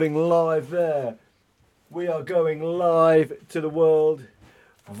Live there. We are going live to the world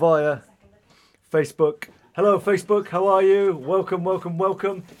via Facebook. Hello Facebook, how are you? Welcome, welcome,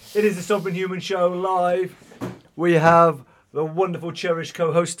 welcome. It is the Sovereign Human Show live. We have the wonderful Cherish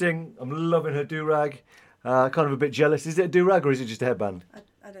co-hosting. I'm loving her do-rag. Kind of a bit jealous. Is it a do-rag or is it just a headband?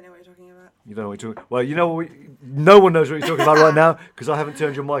 I don't know what you're talking about. You don't know what you're talking about? Well, you know what no one knows what you're talking about right now because I haven't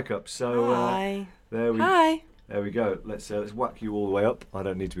turned your mic up. So Hi. Hi. There we go. Let's whack you all the way up. I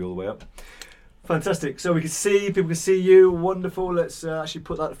don't need to be all the way up. Fantastic. So we can see, people can see you. Wonderful. Let's actually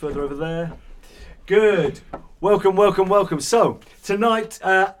put that further over there. Good. Welcome, welcome, welcome. So tonight,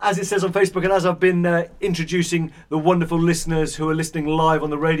 as it says on Facebook and as I've been introducing the wonderful listeners who are listening live on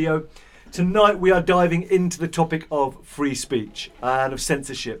the radio, tonight we are diving into the topic of free speech and of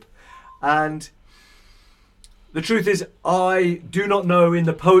censorship. And the truth is, I do not know in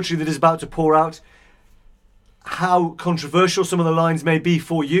the poetry that is about to pour out how controversial some of the lines may be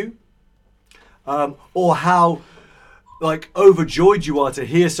for you, or how overjoyed you are to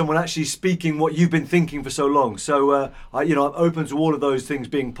hear someone actually speaking what you've been thinking for so long. So I'm open to all of those things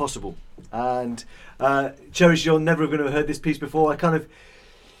being possible. And Cherish, you're never going to have heard this piece before. I kind of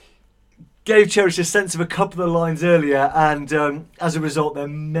gave Cherish a sense of a couple of lines earlier, and as a result, there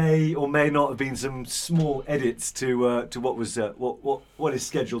may or may not have been some small edits to what was what is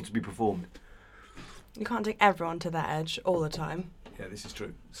scheduled to be performed. You can't take everyone to that edge all the time. Yeah, this is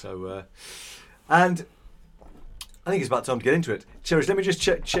true. So, and I think it's about time to get into it. Cherish, let me just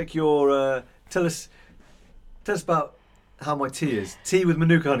check your. Tell us about how my tea is. Tea with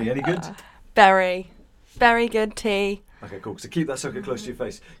Manuka honey. Any good? Very good tea. Okay, cool. So keep that sucker close to your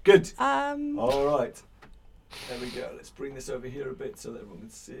face. Good. All right. There we go. Let's bring this over here a bit so that everyone can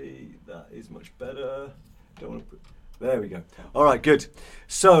see. That is much better. Don't want to put. There we go. All right, good.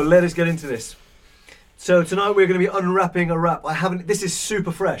 So let us get into this. So tonight we're going to be unwrapping a rap. This is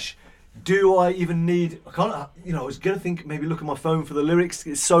super fresh. Do I even need, I was going to think, maybe look at my phone for the lyrics.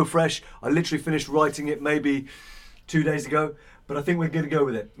 It's so fresh. I literally finished writing it maybe 2 days ago, but I think we're going to go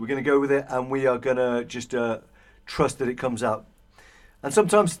with it. We're going to go with it and we are going to just trust that it comes out. And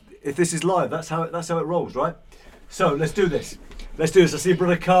sometimes if this is live, that's how it rolls, right? So let's do this. I see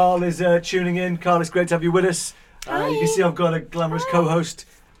brother Carl is tuning in. Carl, it's great to have you with us. You can see I've got a glamorous co-host.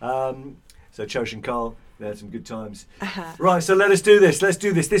 So Cherish and Carl, they had some good times. Right, so let us do this. Let's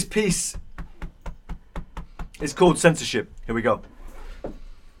do this. This piece is called Censorship. Here we go.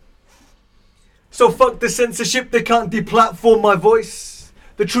 So fuck the censorship, they can't deplatform my voice.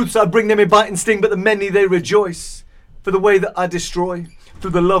 The truths I bring them may bite and sting, but the many they rejoice. For the way that I destroy,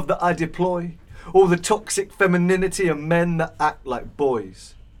 through the love that I deploy, all the toxic femininity of men that act like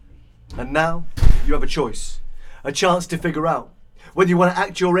boys. And now, you have a choice. A chance to figure out whether you want to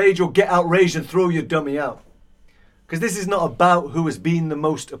act your age or get outraged and throw your dummy out. Because this is not about who has been the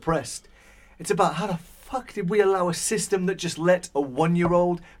most oppressed. It's about how the fuck did we allow a system that just let a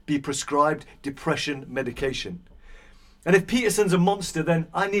 1-year-old be prescribed depression medication? And if Peterson's a monster, then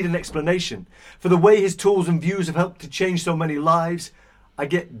I need an explanation. For the way his tools and views have helped to change so many lives, I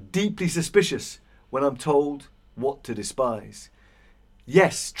get deeply suspicious when I'm told what to despise.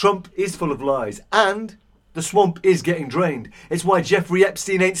 Yes, Trump is full of lies, and the swamp is getting drained. It's why Jeffrey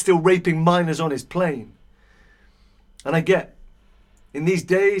Epstein ain't still raping minors on his plane. And I get, in these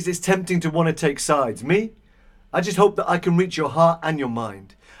days, it's tempting to want to take sides. Me? I just hope that I can reach your heart and your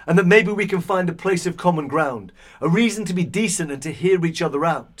mind. And that maybe we can find a place of common ground. A reason to be decent and to hear each other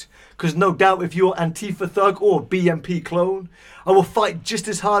out. Because no doubt if you're Antifa thug or BMP clone, I will fight just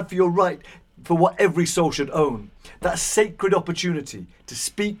as hard for your right for what every soul should own. That sacred opportunity to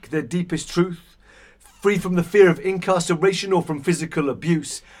speak their deepest truth. Free from the fear of incarceration or from physical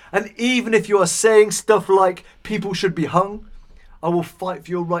abuse. And even if you are saying stuff like people should be hung, I will fight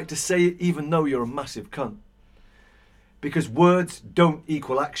for your right to say it even though you're a massive cunt. Because words don't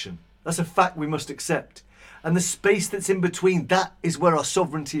equal action. That's a fact we must accept. And the space that's in between, that is where our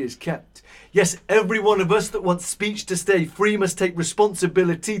sovereignty is kept. Yes, every one of us that wants speech to stay free must take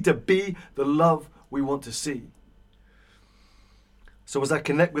responsibility to be the love we want to see. So as I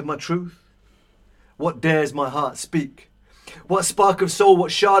connect with my truth, what dares my heart speak? What spark of soul,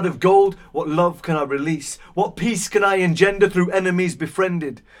 what shard of gold, what love can I release? What peace can I engender through enemies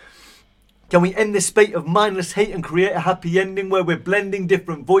befriended? Can we end this spate of mindless hate and create a happy ending where we're blending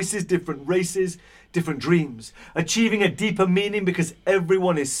different voices, different races, different dreams, achieving a deeper meaning because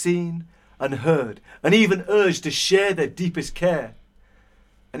everyone is seen and heard and even urged to share their deepest care?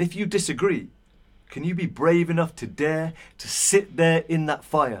 And if you disagree, can you be brave enough to dare to sit there in that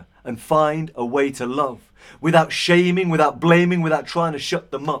fire and find a way to love without shaming, without blaming, without trying to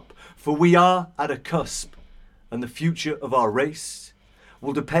shut them up? For we are at a cusp, and the future of our race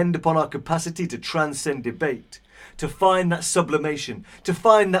will depend upon our capacity to transcend debate, to find that sublimation, to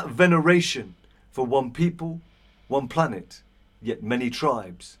find that veneration for one people, one planet, yet many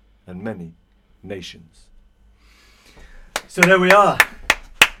tribes and many nations. So there we are.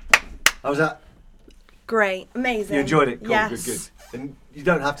 How was that? Great. Amazing. You enjoyed it? Cool, yes. Good. And you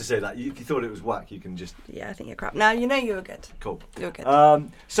don't have to say that. If you thought it was whack, you can just... Yeah, I think you're crap. Now, you know you were good. Cool. You were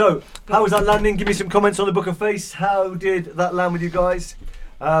good. So, how was that landing? Give me some comments on the Book of Face. How did that land with you guys?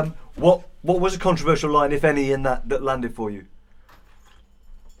 What was a controversial line, if any, in that landed for you?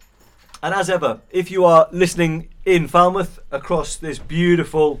 And as ever, if you are listening in Falmouth across this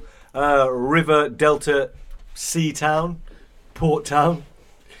beautiful river delta sea town, port town,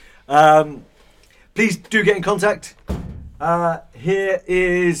 please do get in contact. Here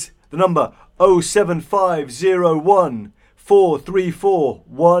is the number 07501 434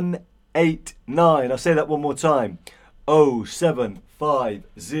 189. I'll say that one more time.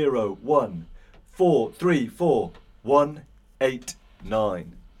 07501 434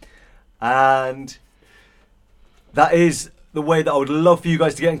 189. And that is the way that I would love for you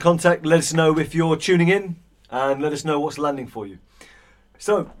guys to get in contact. Let us know if you're tuning in and let us know what's landing for you.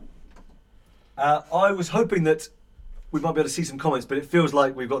 So, I was hoping that we might be able to see some comments, but it feels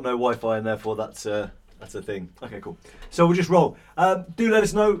like we've got no Wi-Fi and therefore that's a thing. Okay, cool. So we'll just roll. Do let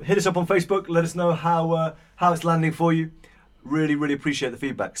us know. Hit us up on Facebook. Let us know how it's landing for you. Really, really appreciate the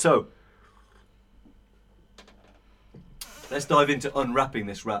feedback. So, let's dive into unwrapping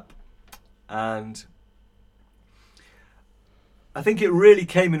this rap. And I think it really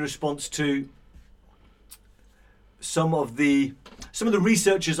came in response to some of the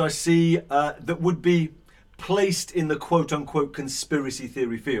researchers I see that would be placed in the quote-unquote conspiracy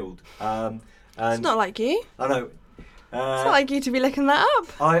theory field. And it's not like you. I know. It's not like you to be looking that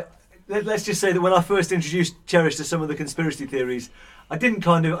up. Let's just say that when I first introduced Cherish to some of the conspiracy theories, I didn't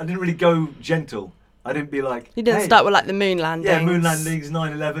really go gentle. I didn't be like... You didn't start with like the moon landings. Yeah, moon landings,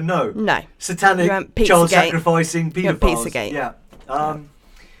 9/11, no. No. Satanic, child sacrificing, paedophiles. Pizzagate. Yeah.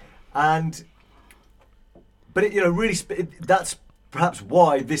 But it, really, that's perhaps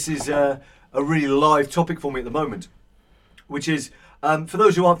why this is a really live topic for me at the moment, which is, for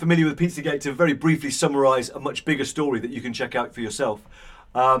those who aren't familiar with Pizzagate, to very briefly summarise a much bigger story that you can check out for yourself.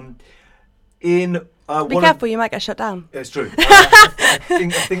 Be careful, you might get shut down. It's true. I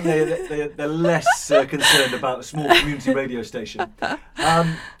think they're less concerned about a small community radio station.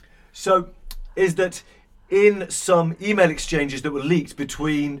 So, is that in some email exchanges that were leaked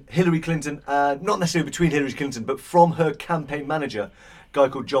between Hillary Clinton and, not necessarily between Hillary Clinton, but from her campaign manager, a guy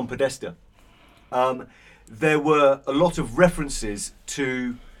called John Podesta, there were a lot of references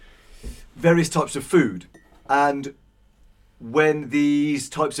to various types of food. And when these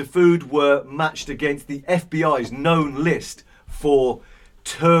types of food were matched against the FBI's known list for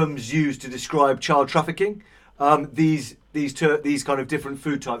terms used to describe child trafficking, these kind of different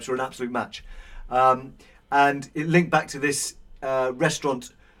food types were an absolute match. And it linked back to this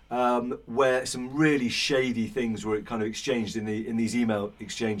restaurant where some really shady things were kind of exchanged in these email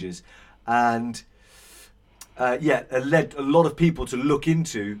exchanges, and it led a lot of people to look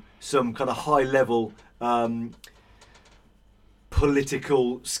into some kind of high level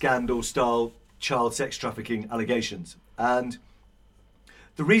political scandal style child sex trafficking allegations. And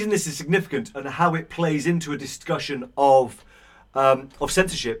the reason this is significant and how it plays into a discussion of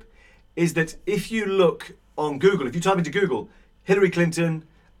censorship is that if you look on Google, if you type into Google Hillary Clinton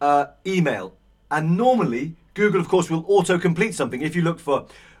email, and normally Google of course will auto-complete something. If you look for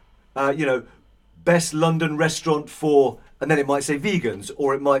best London restaurant for, and then it might say vegans,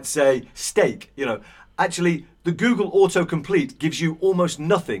 or it might say steak, actually the Google autocomplete gives you almost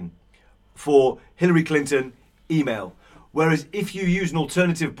nothing for Hillary Clinton email. Whereas if you use an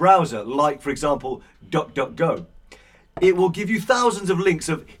alternative browser, like for example DuckDuckGo, it will give you thousands of links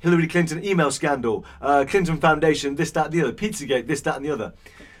of Hillary Clinton email scandal, Clinton Foundation, this, that, the other, Pizzagate, this, that, and the other.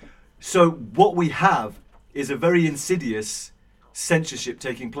 So what we have is a very insidious censorship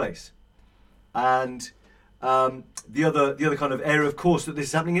taking place. And the other kind of area, of course, that this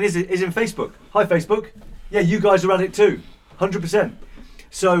is happening in is in Facebook. Hi, Facebook. Yeah, you guys are at it too, 100%.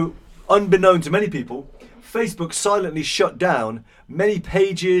 So, unbeknown to many people, Facebook silently shut down many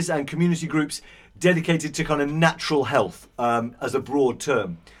pages and community groups dedicated to kind of natural health as a broad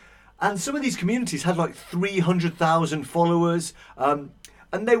term. And some of these communities had like 300,000 followers, and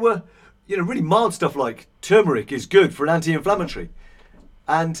they were, really mild stuff like turmeric is good for an anti-inflammatory.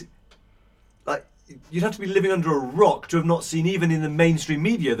 And you'd have to be living under a rock to have not seen, even in the mainstream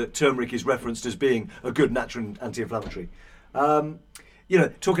media, that turmeric is referenced as being a good natural anti-inflammatory.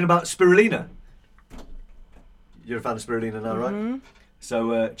 Talking about spirulina. You're a fan of spirulina now, right?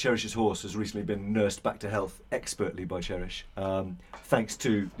 So Cherish's horse has recently been nursed back to health expertly by Cherish, thanks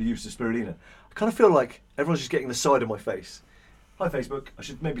to the use of spirulina. I kind of feel like everyone's just getting the side of my face. Hi Facebook. I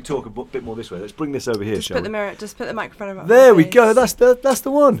should maybe talk a bit more this way. Let's bring this over here. Just put the microphone over. There we go. That's the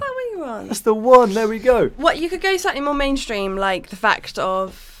one. Is that what you want? That's the one. There we go. What you could go slightly more mainstream, like the fact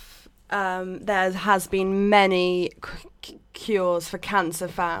of there has been many cures for cancer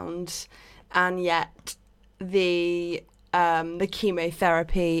found, and yet the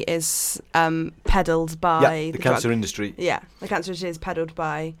chemotherapy is peddled by the cancer industry. Yeah, the cancer industry is peddled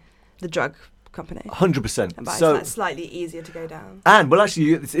by the drug company. 100%. And so that's slightly easier to go down. And well,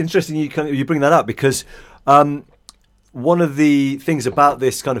 actually, it's interesting you bring that up because one of the things about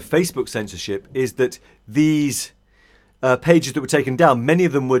this kind of Facebook censorship is that these pages that were taken down, many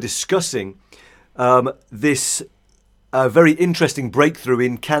of them were discussing this very interesting breakthrough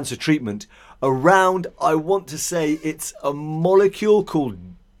in cancer treatment around, I want to say it's a molecule called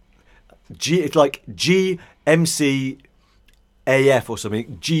it's like GMC AF or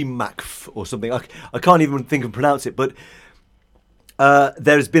something, GMACF or something. I can't even think and pronounce it, but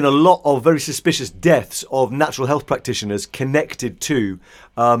there's been a lot of very suspicious deaths of natural health practitioners connected to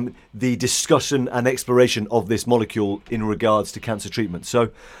the discussion and exploration of this molecule in regards to cancer treatment. So,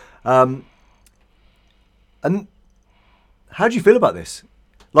 and how do you feel about this?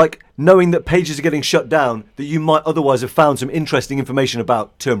 Like, knowing that pages are getting shut down that you might otherwise have found some interesting information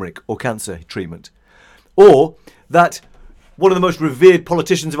about turmeric or cancer treatment. Or that one of the most revered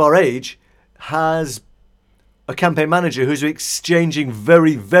politicians of our age has a campaign manager who's exchanging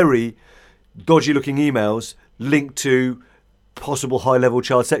very, very dodgy-looking emails linked to possible high-level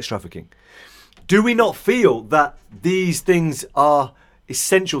child sex trafficking. Do we not feel that these things are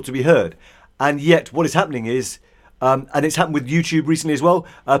essential to be heard? And yet what is happening is, and it's happened with YouTube recently as well,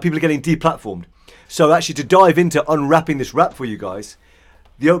 people are getting deplatformed. So actually, to dive into unwrapping this wrap for you guys,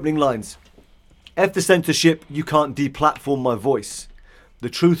 the opening lines: F the censorship, you can't deplatform my voice. The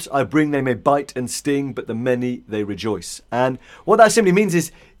truths I bring, they may bite and sting, but the many, they rejoice. And what that simply means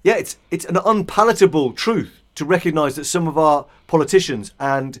is, yeah, it's an unpalatable truth to recognise that some of our politicians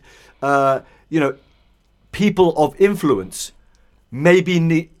and, people of influence may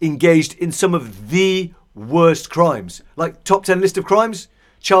be engaged in some of the worst crimes. Like, top 10 list of crimes,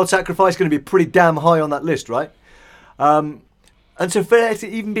 child sacrifice going to be pretty damn high on that list, right? And so for there to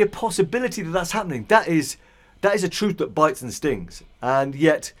even be a possibility that that's happening, that is a truth that bites and stings. And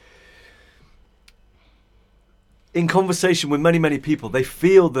yet, in conversation with many, many people, they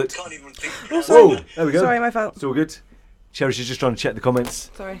feel that... Oh, whoa, there we go. Sorry, my fault. It's all good. Cherish is just trying to check the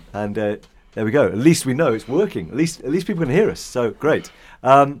comments. Sorry. And there we go. At least we know it's working. At least people can hear us. So great.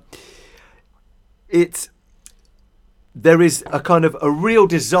 There is a kind of a real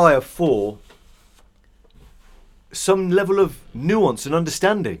desire for some level of nuance and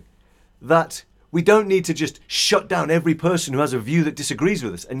understanding that we don't need to just shut down every person who has a view that disagrees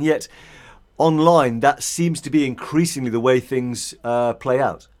with us. And yet, online, that seems to be increasingly the way things play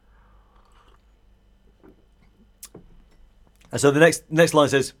out. And so the next line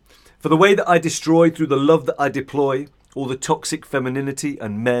says, for the way that I destroy through the love that I deploy, all the toxic femininity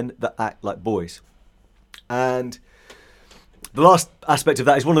and men that act like boys. And the last aspect of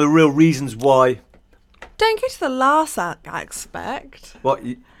that is one of the real reasons why... Don't go to the last aspect. What?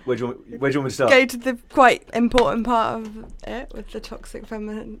 Where do you want me to start? Go to the quite important part of it with the toxic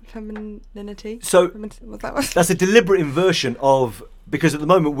femininity. So what's that one? That's a deliberate inversion of, because at the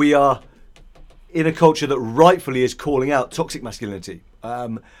moment we are in a culture that rightfully is calling out toxic masculinity,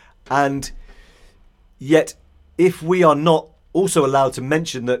 and yet if we are not also allowed to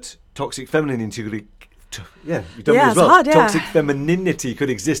mention that toxic femininity could, you've done me as well. Hard, yeah. Toxic femininity could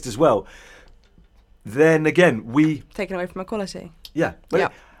exist as well. Then again, we taken away from equality. Yeah.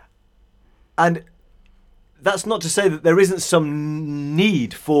 Yep. And that's not to say that there isn't some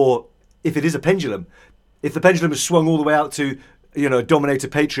need for, if it is a pendulum, if the pendulum is swung all the way out to, a dominator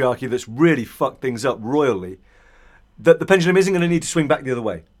patriarchy that's really fucked things up royally, that the pendulum isn't going to need to swing back the other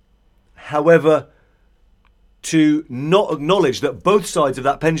way. However, to not acknowledge that both sides of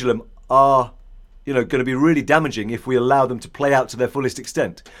that pendulum are, going to be really damaging if we allow them to play out to their fullest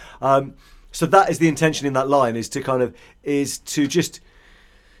extent. So that is the intention in that line, is to just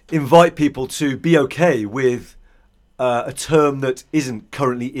invite people to be okay with a term that isn't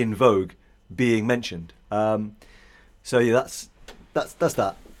currently in vogue being mentioned. So yeah, that's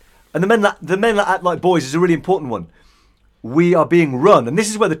that. And the men that act like boys is a really important one. We are being run, and this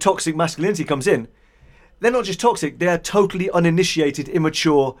is where the toxic masculinity comes in. They're not just toxic; they are totally uninitiated,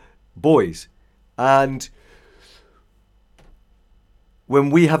 immature boys. And when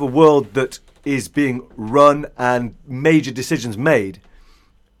we have a world that is being run and major decisions made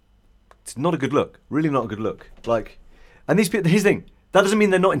It's not a good look. Really not a good look. Like, and these people, here's the thing. That doesn't mean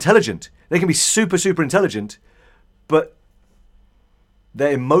they're not intelligent. They can be super, super intelligent, but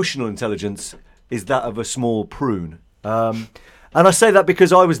their emotional intelligence is that of a small prune. And I say that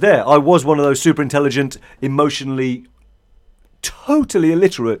because I was there. I was one of those super intelligent, emotionally, totally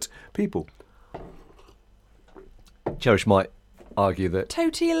illiterate people. Cherish might argue that...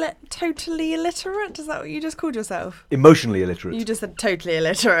 Totally illiterate? Is that what you just called yourself? Emotionally illiterate. You just said totally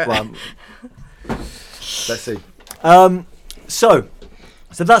illiterate. Well, let's see. So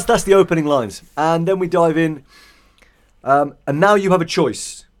that's the opening lines. And then we dive in. And now you have a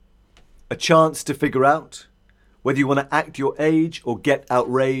choice. A chance to figure out whether you want to act your age or get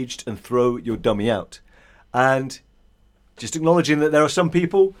outraged and throw your dummy out. And just acknowledging that there are some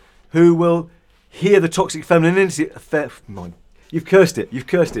people who will hear the toxic femininity... You've cursed it.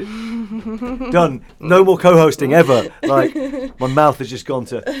 Done. No more co-hosting ever. Like, my mouth has just gone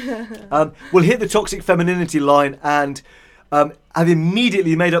to... will hit the toxic femininity line and have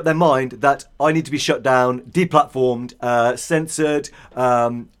immediately made up their mind that I need to be shut down, deplatformed, censored,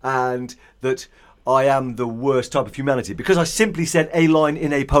 and that I am the worst type of humanity because I simply said a line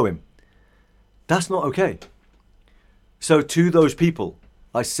in a poem. That's not okay. So to those people,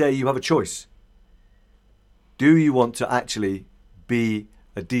 I say you have a choice. Do you want to actually be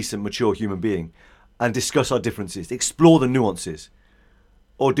a decent, mature human being and discuss our differences, explore the nuances,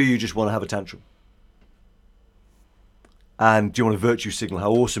 or do you just want to have a tantrum? And do you want to virtue signal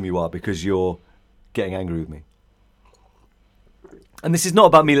how awesome you are because you're getting angry with me? And this is not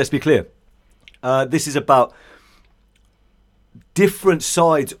about me, let's be clear. This is about different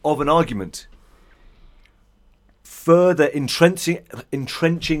sides of an argument further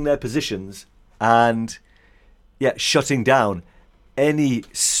entrenching their positions and shutting down any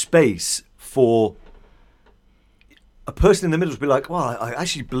space for a person in the middle to be like, well, I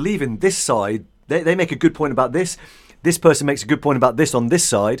actually believe in this side. They make a good point about this. This person makes a good point about this on this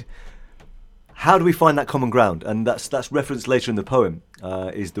side. How do we find that common ground? And that's referenced later in the poem,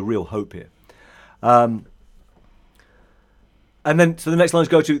 is the real hope here. And then, so the next lines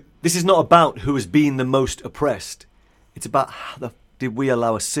go to, this is not about who has been the most oppressed. It's about how did we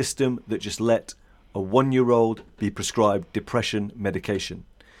allow a system that just let a 1-year-old be prescribed depression medication.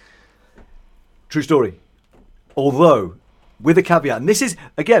 True story. Although, with a caveat, and this is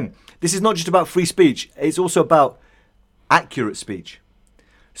not just about free speech, it's also about accurate speech.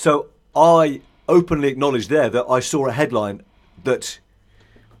 So I openly acknowledge there that I saw a headline that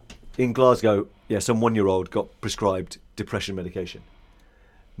in Glasgow, some 1-year-old got prescribed depression medication.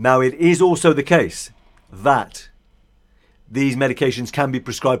 Now, it is also the case that these medications can be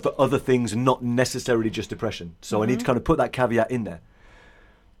prescribed for other things, not necessarily just depression. So I need to kind of put that caveat in there.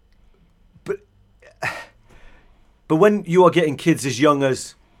 But when you are getting kids as young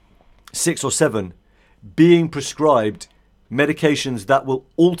as 6 or 7 being prescribed medications that will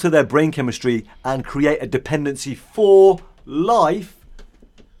alter their brain chemistry and create a dependency for life,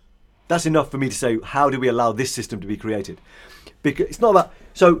 that's enough for me to say, how do we allow this system to be created? Because it's not about...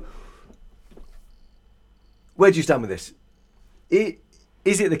 So, where do you stand with this?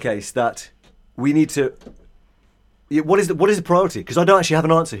 Is it the case that we need to... What is the priority? Because I don't actually have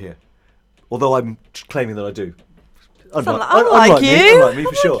an answer here. Although I'm claiming that I do. Unlike me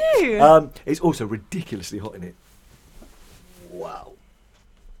for sure. It's also ridiculously hot in here. Wow.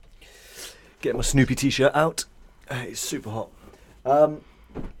 Getting my Snoopy t-shirt out. It's super hot.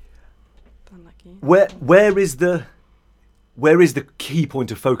 Where is the key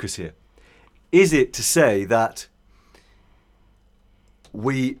point of focus here? Is it to say that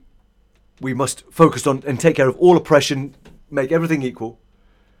we must focus on and take care of all oppression, make everything equal?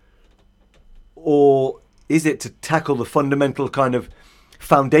 Or is it to tackle the fundamental kind of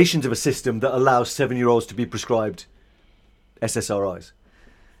foundations of a system that allows 7-year-olds to be prescribed SSRIs?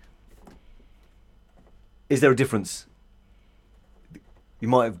 Is there a difference? You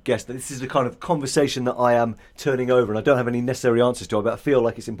might have guessed that this is the kind of conversation that I am turning over and I don't have any necessary answers to, but I feel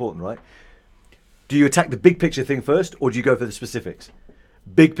like it's important, right? Do you attack the big picture thing first, or do you go for the specifics?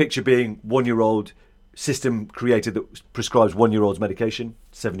 Big picture being 1-year-old system created that prescribes 1-year-olds medication,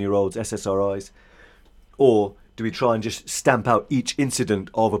 7-year-olds SSRIs, or do we try and just stamp out each incident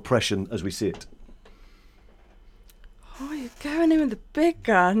of oppression as we see it? Oh, you're going in with the big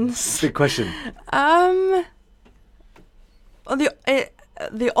guns. Big question. Well,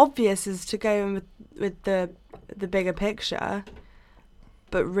 the obvious is to go in with the bigger picture,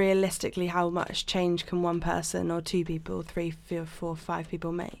 but realistically, how much change can one person or 2 people, 3, 4, 5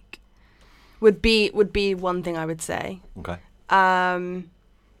 people make? Would be one thing I would say. Okay. And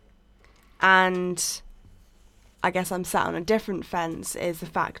I guess I'm sat on a different fence is the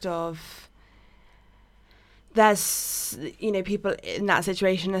fact of there's, people in that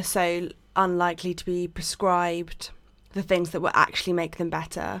situation are so unlikely to be prescribed the things that will actually make them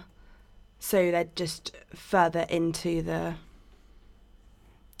better. So they're just further into the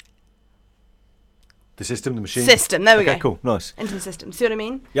system, the machine? System, there we go. Okay, cool, nice. Into the system. See what I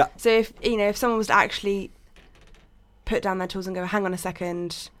mean? Yeah. So if someone was to actually put down their tools and go, hang on a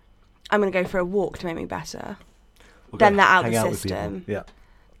second, I'm going to go for a walk to make me better, then they're out the system. Yeah.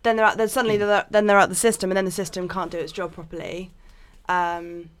 Then they're out the system, and then the system can't do its job properly.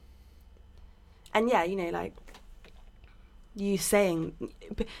 And yeah, like you saying,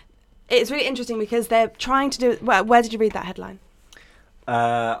 it's really interesting because they're trying to do. Where did you read that headline?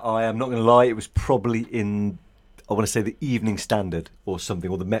 I am not going to lie. It was probably in, I want to say, the Evening Standard or something,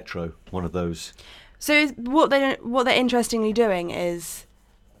 or the Metro, one of those. So what they're interestingly doing is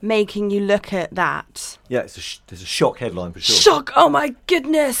making you look at that. Yeah, there's a shock headline for sure. Shock! Oh my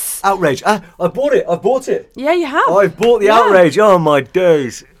goodness! Outrage! I bought it. I've bought it. Yeah, you have. I've bought the outrage. Oh my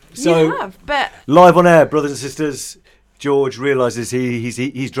days! So you have, but live on air, brothers and sisters. George realises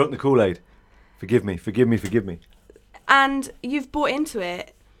he's drunk the Kool-Aid. Forgive me. And you've bought into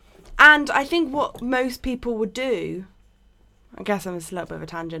it. And I think what most people would do, I guess I'm a little bit of a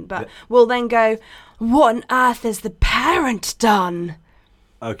tangent, but will then go, what on earth has the parent done?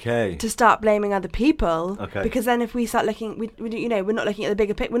 Okay. To start blaming other people. Okay. Because then if we start looking, we're not looking at the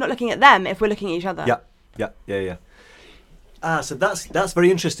bigger picture. We're not looking at them if we're looking at each other. Yeah. So that's very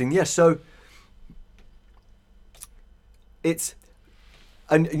interesting. Yes. So it's.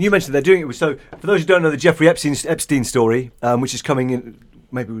 And you mentioned they're doing it. So for those who don't know the Jeffrey Epstein story, which is coming in,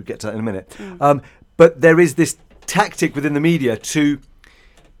 maybe we'll get to that in a minute. But there is this tactic within the media to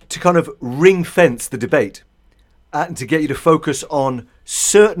kind of ring fence the debate and to get you to focus on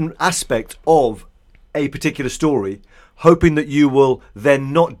certain aspect of a particular story, hoping that you will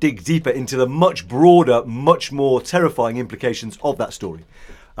then not dig deeper into the much broader, much more terrifying implications of that story.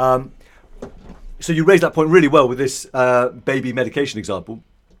 So you raised that point really well with this baby medication example,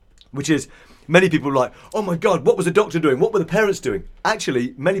 which is many people are like, oh my God, what was the doctor doing? What were the parents doing?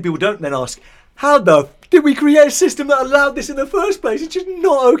 Actually, many people don't then ask, how the did we create a system that allowed this in the first place? It's just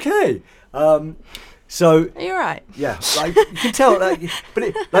not okay. So you're right. Yeah, like you can tell.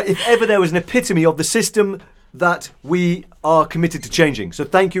 But if ever there was an epitome of the system that we are committed to changing. So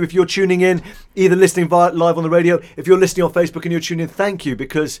thank you if you're tuning in, either listening live on the radio, if you're listening on Facebook and you're tuning in, thank you,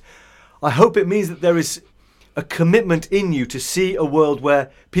 because I hope it means that there is a commitment in you to see a world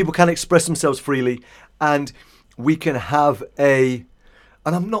where people can express themselves freely, and we can have and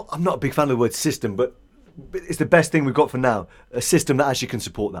I'm not a big fan of the word system, but it's the best thing we've got for now, a system that actually can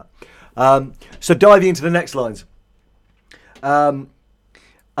support that. So diving into the next lines. And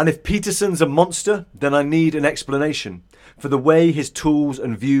if Peterson's a monster, then I need an explanation for the way his tools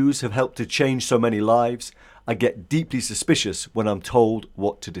and views have helped to change so many lives. I get deeply suspicious when I'm told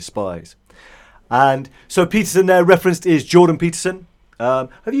what to despise. And so Peterson there referenced is Jordan Peterson. Have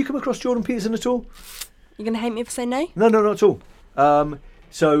you come across Jordan Peterson at all? You're going to hate me for saying no? No, not at all.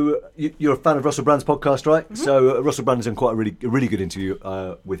 So you're a fan of Russell Brand's podcast, right? Mm-hmm. So Russell Brand has done quite a really good interview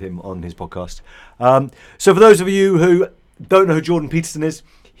with him on his podcast. So for those of you who don't know who Jordan Peterson is,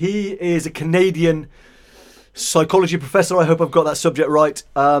 he is a Canadian psychology professor, I hope I've got that subject right,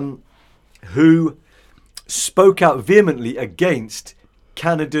 who spoke out vehemently against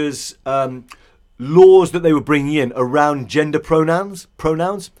Canada's laws that they were bringing in around gender pronouns,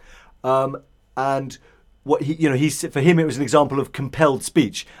 and what for him it was an example of compelled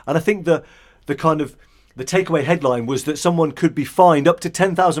speech. And I think the takeaway headline was that someone could be fined up to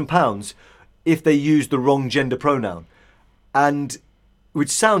 £10,000 if they used the wrong gender pronoun, and which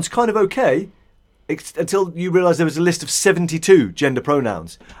sounds kind of okay until you realise there was a list of 72 gender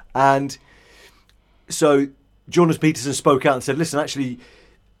pronouns. And so Jordan Peterson spoke out and said, listen, actually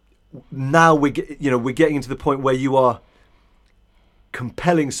now we're getting into the point where you are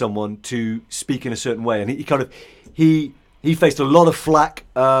compelling someone to speak in a certain way. And he faced a lot of flack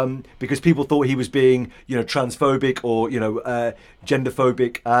because people thought he was being transphobic or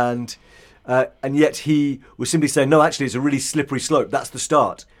genderphobic, and yet he was simply saying, no, actually it's a really slippery slope. That's the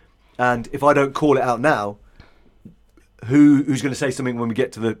start. And if I don't call it out now, who's going to say something when we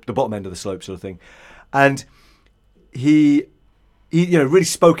get to the bottom end of the slope, sort of thing. And he really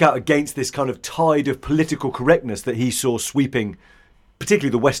spoke out against this kind of tide of political correctness that he saw sweeping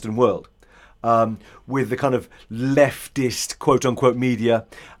particularly the Western world, with the kind of leftist quote-unquote media,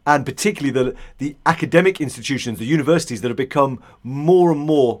 and particularly the academic institutions, the universities that have become more and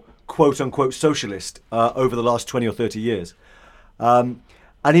more quote-unquote socialist over the last 20 or 30 years.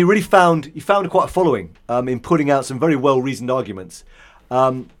 And he really found quite a following in putting out some very well-reasoned arguments.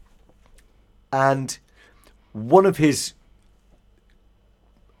 And one of the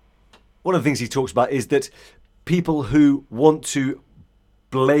things he talks about is that people who want to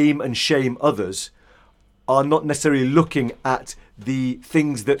blame and shame others are not necessarily looking at the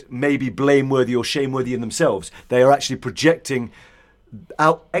things that may be blameworthy or shameworthy in themselves. They are actually projecting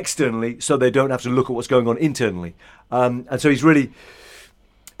out externally so they don't have to look at what's going on internally. And so he's really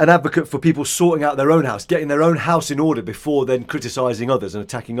an advocate for people sorting out their own house, getting their own house in order before then criticising others and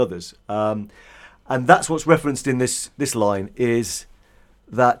attacking others. And that's what's referenced in this line is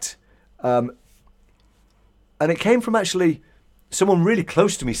that, and it came from actually someone really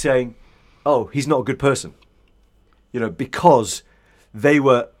close to me saying, oh, he's not a good person. Because they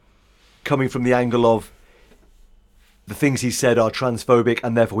were coming from the angle of the things he said are transphobic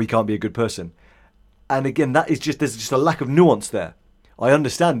and therefore he can't be a good person. And again, there's just a lack of nuance there. I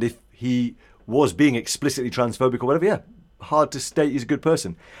understand if he was being explicitly transphobic or whatever, yeah, hard to state he's a good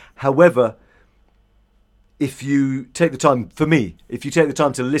person. However, if you take the time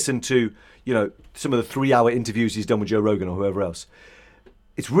to listen to, some of the 3-hour interviews he's done with Joe Rogan or whoever else,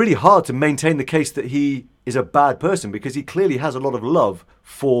 it's really hard to maintain the case that he is a bad person because he clearly has a lot of love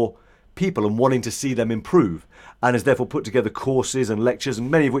for people and wanting to see them improve and has therefore put together courses and lectures, and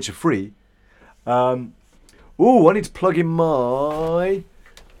many of which are free. I need to plug in my...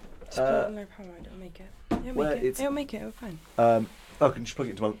 no problem, it'll make it. It'll make it, it'll fine. I can just plug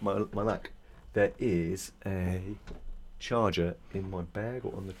it into my Mac. There is a charger in my bag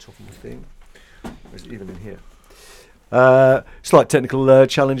or on the top of my thing. Or is it even in here? Slight technical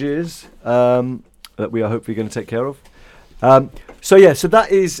challenges that we are hopefully going to take care of. So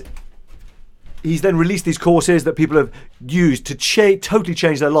that is... He's then released these courses that people have used to totally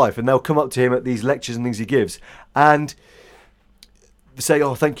change their life, and they'll come up to him at these lectures and things he gives and say,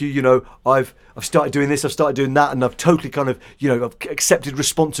 oh, thank you, I've started doing this, I've started doing that, and I've totally kind of, I've accepted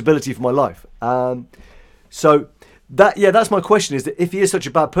responsibility for my life. So that's my question, is that if he is such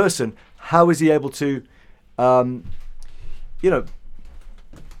a bad person, how is he able to, come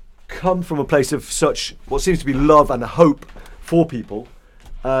from a place of such, what seems to be love and hope for people,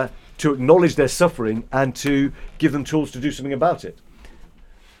 to acknowledge their suffering and to give them tools to do something about it.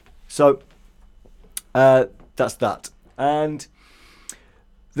 So that's that. And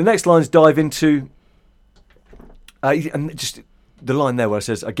the next lines dive into, and just the line there where it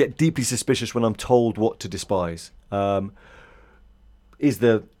says, I get deeply suspicious when I'm told what to despise, is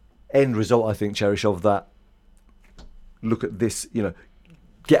the end result, I think, Cherish, of that. Look at this,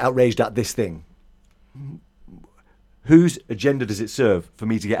 get outraged at this thing. Whose agenda does it serve for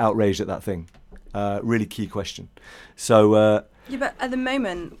me to get outraged at that thing? Really key question. So but at the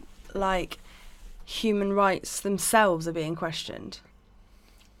moment, human rights themselves are being questioned.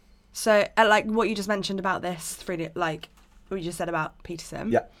 So, what you just mentioned about this, what you just said about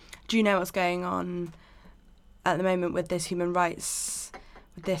Peterson. Yeah. Do you know what's going on at the moment with this human rights,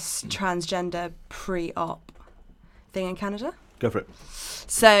 with this transgender pre-op thing in Canada? Go for it.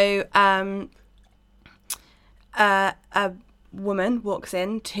 So, a woman walks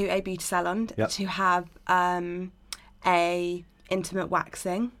in to a beauty salon to have a intimate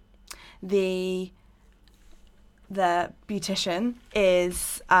waxing. The beautician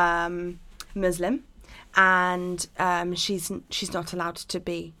is Muslim, and she's not allowed to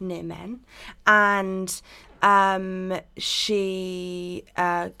be near men, and she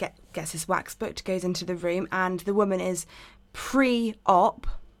gets this wax booked, goes into the room, and the woman is pre-op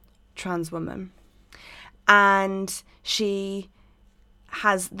trans woman. And she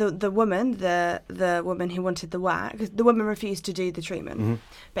has the woman who wanted the wax. The woman refused to do the treatment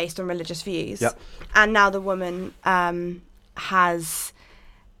based on religious views. Yep. And now the woman has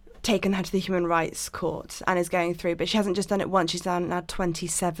taken her to the Human Rights Court and is going through. But she hasn't just done it once; she's done it now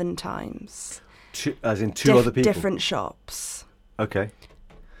 27 times. As in two other people? Different shops. Okay.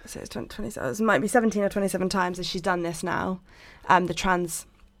 So it's 27. It might be 17 or 27 times that she's done this now. The trans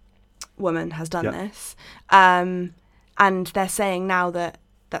woman has done this, and they're saying now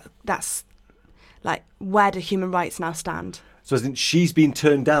that's where do human rights now stand? So as in she's been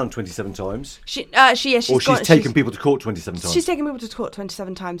turned down 27 times? She's taken people to court 27 times? She's taken people to court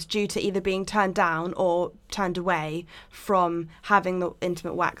 27 times due to either being turned down or turned away from having the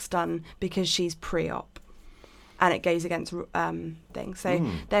intimate wax done because she's pre-op. And it goes against things.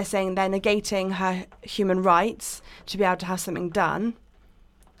 So they're saying they're negating her human rights to be able to have something done.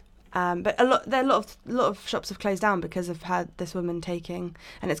 But a lot of shops have closed down because of this woman taking,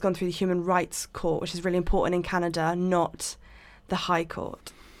 and it's gone through the Human Rights Court, which is really important in Canada, not the High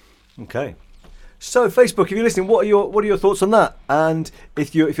Court. Okay, So Facebook, if you're listening, what are your thoughts on that? And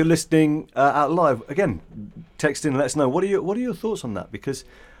if you're listening out live, again, text in and let us know what are your thoughts on that, because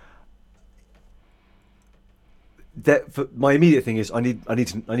my immediate thing is I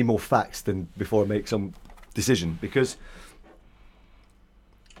need more facts than before I make some decision, because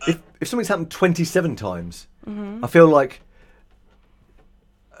if something's happened 27 times, I feel like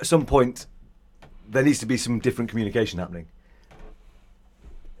at some point there needs to be some different communication happening.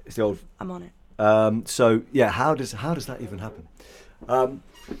 It's the old. I'm on it. So yeah, how does that even happen?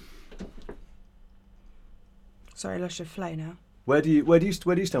 Sorry, I lost your flow now. Where do you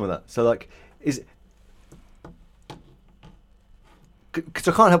stand with that? So like, is because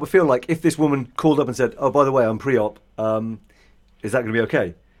I can't help but feel like if this woman called up and said, "Oh, by the way, I'm pre-op," is that going to be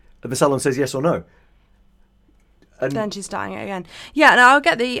okay? And the salon says yes or no. And then she's starting it again. Yeah, and I'll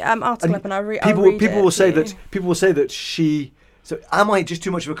get the article up and I'll read it. People will say that she. So am I just too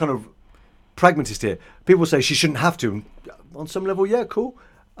much of a kind of pragmatist here? People will say she shouldn't have to. And on some level, yeah, cool.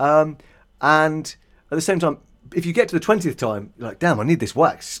 And at the same time, if you get to the 20th time, you're like, damn, I need this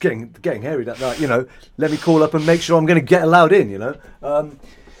wax. It's getting hairy. That you know, let me call up and make sure I'm going to get allowed in. You know,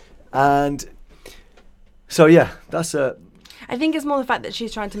 and so yeah, that's a. I think it's more the fact that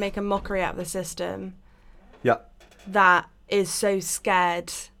she's trying to make a mockery out of the system. Yeah. That is so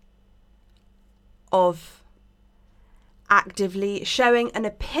scared of actively showing an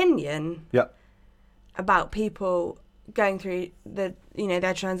opinion. Yeah. About people going through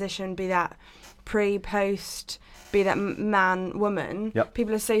their transition, be that pre, post, be that man, woman. Yep.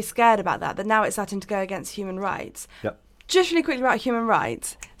 People are so scared about that now it's starting to go against human rights. Yep. Just really quickly about human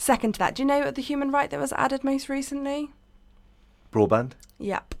rights. Second to that, do you know what the human right that was added most recently? Broadband.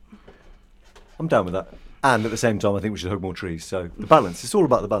 Yep. I'm down with that. And at the same time, I think we should hug more trees. So the balance. It's all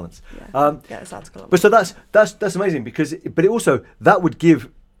about the balance. Yeah. Get this article. But so that's amazing, because but it also that would give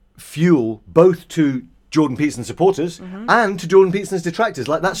fuel both to Jordan Peterson's supporters and to Jordan Peterson's detractors.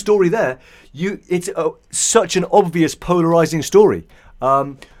 Like that story there, it's such an obvious polarizing story,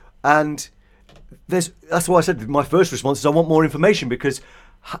 and that's why I said my first response is I want more information, because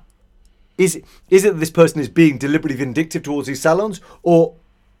is it that this person is being deliberately vindictive towards these salons, or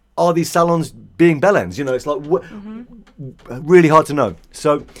are these salons being bellends? You know, it's like really hard to know.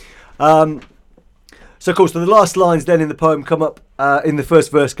 So, of course, the last lines then in the poem come up in the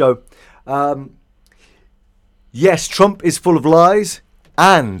first verse. Go, yes, Trump is full of lies,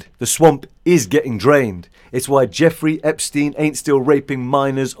 and the swamp is getting drained. It's why Jeffrey Epstein ain't still raping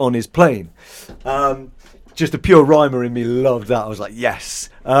minors on his plane. Just a pure rhymer in me loved that. I was like, yes.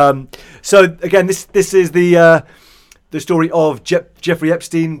 So again, this is the story of Jeffrey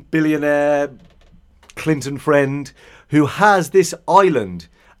Epstein, billionaire, Clinton friend, who has this island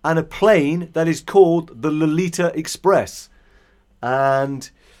and a plane that is called the Lolita Express.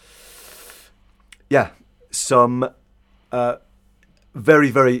 And yeah, some very,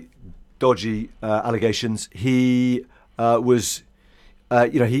 very dodgy allegations. He was,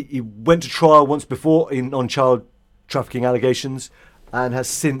 he went to trial once before on child trafficking allegations, and has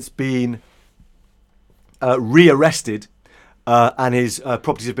since been rearrested, and his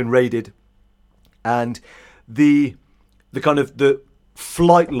properties have been raided, and the kind of the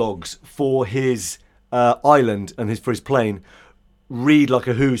flight logs for his island and for his plane read like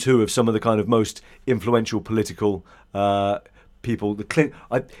a who's who of some of the kind of most influential political people.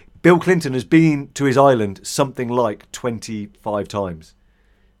 Bill Clinton has been to his island something like 25 times,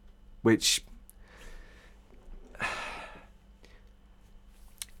 which,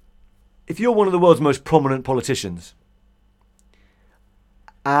 if you're one of the world's most prominent politicians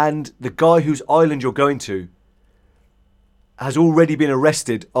and the guy whose island you're going to has already been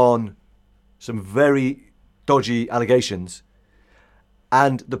arrested on some very dodgy allegations,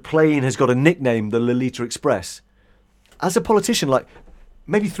 and the plane has got a nickname, the Lolita Express, as a politician, like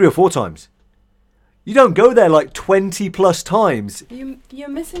maybe 3 or 4 times, you don't go there like 20 plus times. You're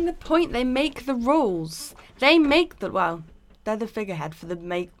missing the point. They make the rules. They make they're the figurehead for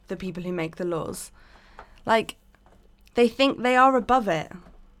the people who make the laws. Like, they think they are above it,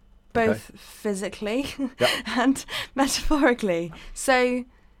 both physically and metaphorically. So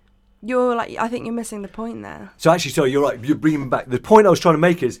I think you're missing the point there. So actually, sorry, you're right. You're bringing me back. The point I was trying to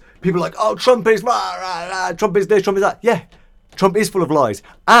make is people are like, oh, Trump is rah, rah, rah, Trump is this, Trump is that. Yeah, Trump is full of lies.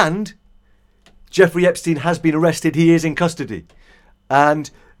 And Jeffrey Epstein has been arrested. He is in custody. And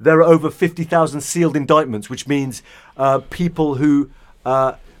there are over 50,000 sealed indictments, which means people who,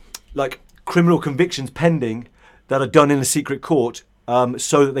 like criminal convictions pending that are done in a secret court,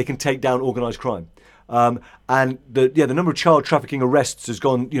 so that they can take down organised crime. And the number of child trafficking arrests has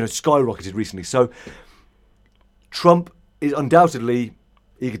gone, skyrocketed recently. So Trump is undoubtedly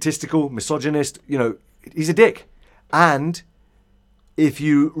egotistical, misogynist. He's a dick. And if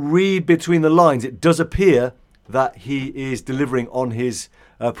you read between the lines, it does appear that he is delivering on his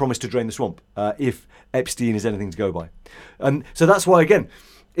promise to drain the swamp, if Epstein is anything to go by. And so that's why, again,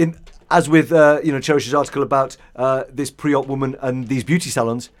 as with Cherish's article about this pre-op woman and these beauty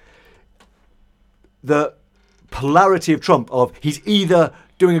salons, the polarity of Trump of he's either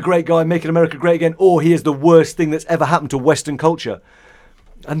doing a great guy, making America great again, or he is the worst thing that's ever happened to Western culture.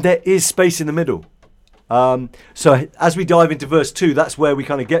 And there is space in the middle. So as we dive into verse 2, that's where we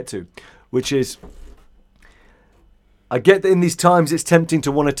kind of get to, which is, I get that in these times it's tempting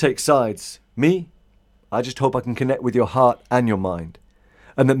to want to take sides. Me, I just hope I can connect with your heart and your mind,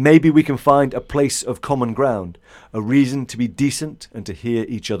 and that maybe we can find a place of common ground, a reason to be decent and to hear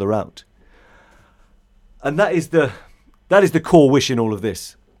each other out. And that is the core wish in all of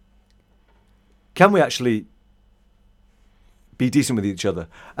this. Can we actually be decent with each other?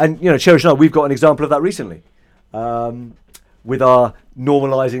 And, Cherish and I, we've got an example of that recently, with our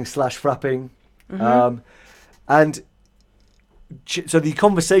normalising / frapping. Mm-hmm. And so the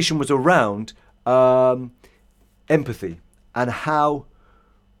conversation was around empathy and how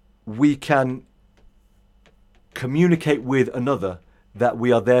we can communicate with another that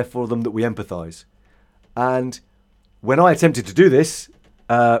we are there for them, that we empathise. And when I attempted to do this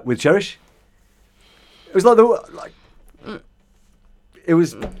with Cherish, it was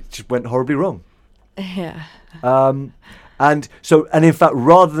it just went horribly wrong. Yeah. And in fact,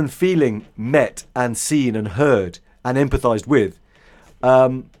 rather than feeling met and seen and heard and empathised with,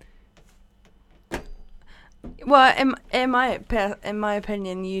 well, in my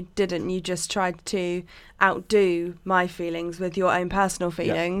opinion, you didn't. You just tried to outdo my feelings with your own personal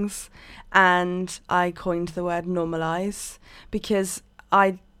feelings, and I coined the word normalise because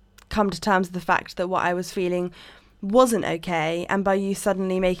I come to terms with the fact that what I was feeling wasn't okay, and by you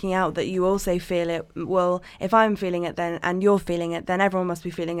suddenly making out that you also feel it, well, if I'm feeling it then and you're feeling it, then everyone must be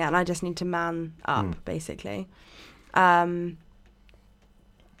feeling it, and I just need to man up, basically.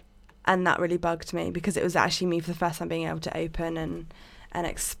 And that really bugged me because it was actually me for the first time being able to open and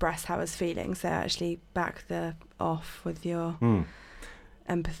express how I was feeling. So I actually backed off with your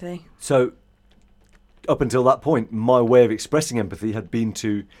empathy. So up until that point, my way of expressing empathy had been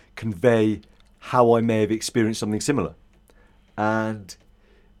to convey how I may have experienced something similar. And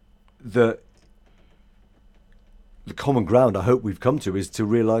the common ground I hope we've come to is to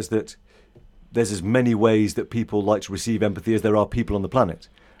realise that there's as many ways that people like to receive empathy as there are people on the planet.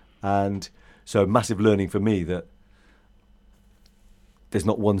 And so massive learning for me that there's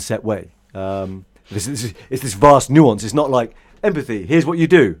not one set way. It's this vast nuance. It's not like empathy, here's what you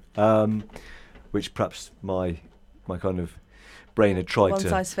do, which perhaps my kind of brain had tried to...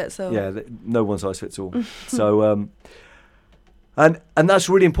 One size fits all. Yeah, no one size fits all. So, and that's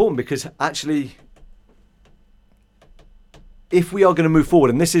really important because actually, if we are going to move forward,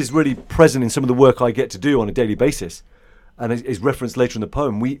 and this is really present in some of the work I get to do on a daily basis, and is referenced later in the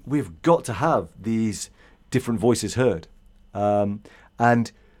poem, we've got to have these different voices heard.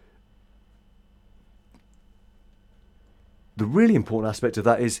 And the really important aspect of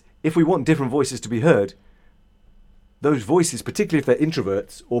that is, if we want different voices to be heard, those voices, particularly if they're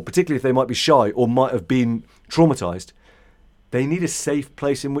introverts, or particularly if they might be shy or might have been traumatized, they need a safe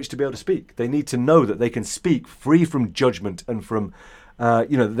place in which to be able to speak. They need to know that they can speak free from judgment and from,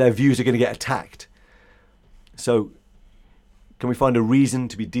 that their views are going to get attacked. So can we find a reason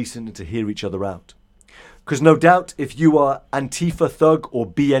to be decent and to hear each other out? Because no doubt, if you are Antifa thug or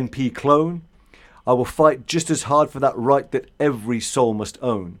BNP clone, I will fight just as hard for that right that every soul must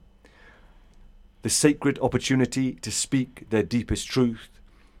own. The sacred opportunity to speak their deepest truth,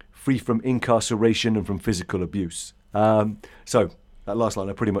 free from incarceration and from physical abuse. So that last line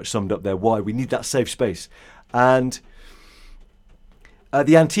I pretty much summed up there why we need that safe space. And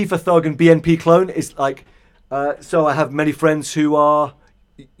the Antifa thug and BNP clone is like, so I have many friends who are,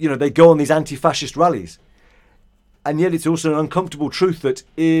 they go on these anti-fascist rallies. And yet it's also an uncomfortable truth that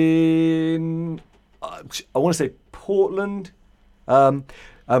in, I want to say Portland,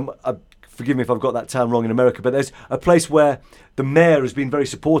 forgive me if I've got that town wrong in America, but there's a place where the mayor has been very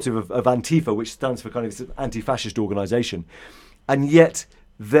supportive of Antifa, which stands for kind of this anti-fascist organisation. And yet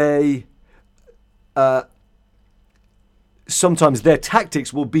they, sometimes their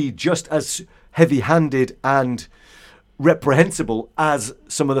tactics will be just as heavy-handed and reprehensible as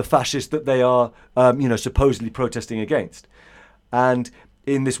some of the fascists that they are, supposedly protesting against. And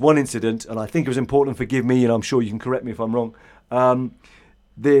in this one incident, and I think it was important, forgive me, and I'm sure you can correct me if I'm wrong,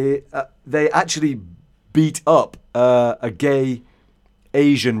 they actually beat up a gay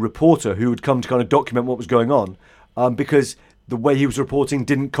Asian reporter who had come to kind of document what was going on, because the way he was reporting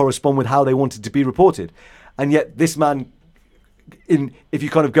didn't correspond with how they wanted to be reported. And yet this man, if you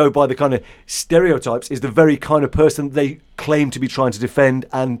kind of go by the kind of stereotypes, is the very kind of person they claim to be trying to defend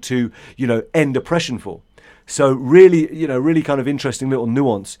and to, end oppression for. So really, really kind of interesting little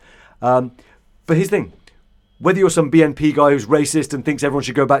nuance. But here's the thing. Whether you're some BNP guy who's racist and thinks everyone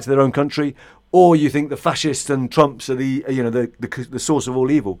should go back to their own country, or you think the fascists and Trumps are the source of all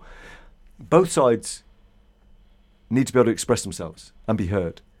evil, both sides need to be able to express themselves and be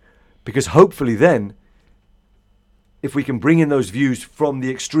heard. Because hopefully then, if we can bring in those views from the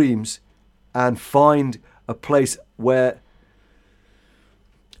extremes and find a place where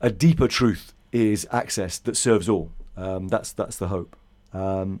a deeper truth is accessed that serves all, that's the hope.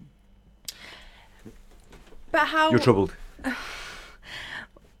 But how? You're troubled.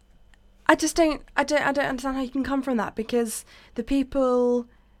 I don't understand how you can come from that, because the people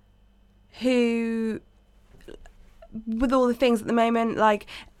who, with all the things at the moment, like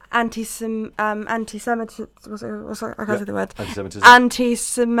anti-Semitic,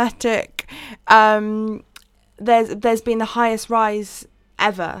 there's been the highest rise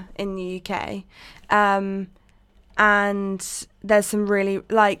ever in the UK, and there's some really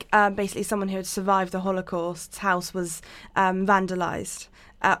basically someone who had survived the Holocaust's house was vandalised,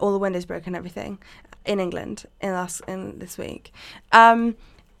 all the windows broken and everything in England in this week.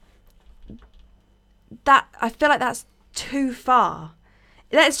 That I feel like that's too far.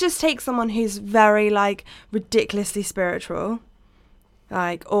 Let's just take someone who's very ridiculously spiritual,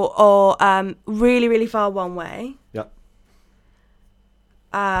 or really really far one way. Yeah.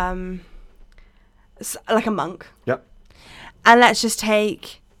 Like a monk. Yep. And let's just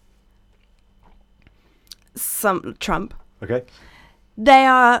take some Trump. Okay. They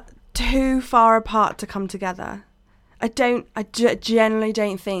are too far apart to come together. I generally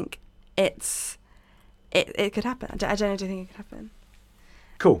don't think it could happen. I don't think it could happen.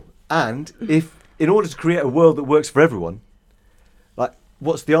 Cool. And if, in order to create a world that works for everyone,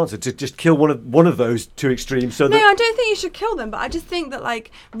 what's the answer? To just kill one of those two extremes? No, I don't think you should kill them, but I just think that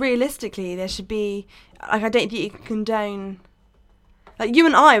realistically there should be I don't think you can condone. You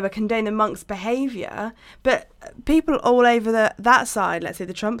and I would condone the monk's behaviour, but people all over that side, let's say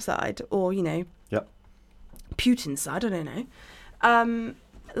the Trump side, or yep, Putin's side, I don't know,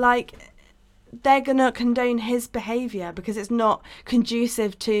 they're gonna condone his behaviour because it's not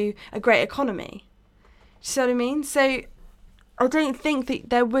conducive to a great economy. Do you see what I mean? So I don't think that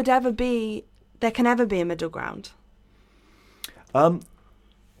there can ever be a middle ground. I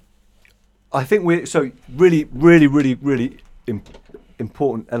think really, really, really, really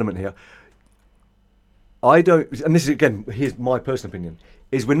important element here. I don't, and this is again, here's my personal opinion,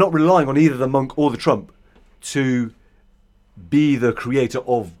 is we're not relying on either the monk or the Trump to be the creator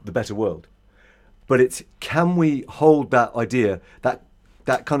of the better world. But it's, can we hold that idea, that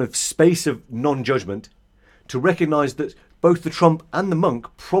kind of space of non-judgment, to recognise that both the Trump and the monk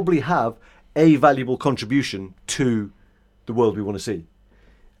probably have a valuable contribution to the world we want to see.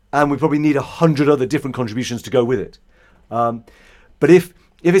 And we probably need 100 other different contributions to go with it. But if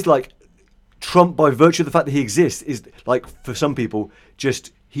it's Trump, by virtue of the fact that he exists, is for some people,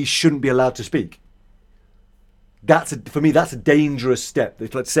 just he shouldn't be allowed to speak. For me, that's a dangerous step.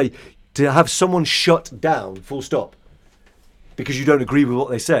 Let's say, to have someone shut down, full stop, because you don't agree with what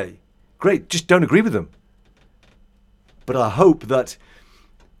they say. Great, just don't agree with them. But I hope that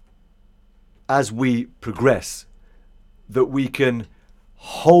as we progress, that we can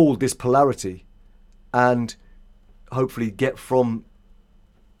hold this polarity and hopefully get from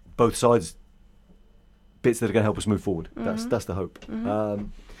both sides bits that are going to help us move forward. Mm-hmm. That's the hope. Mm-hmm.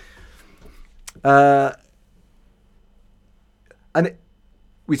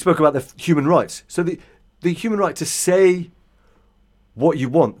 We spoke about the human rights. So the human right to say what you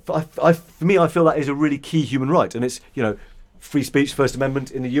want. For me, I feel that is a really key human right, and it's free speech, First Amendment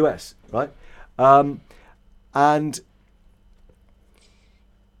in the US, right? And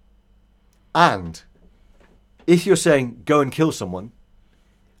if you're saying go and kill someone,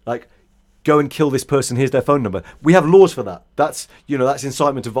 go and kill this person, here's their phone number. We have laws for that. That's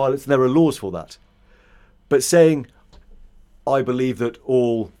incitement to violence, and there are laws for that. But saying, I believe that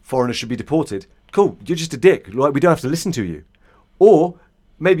all foreigners should be deported, cool, you're just a dick. We don't have to listen to you. Or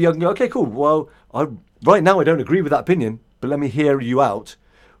maybe I can go, okay, cool, well, right now I don't agree with that opinion, but let me hear you out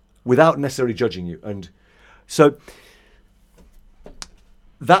without necessarily judging you. And so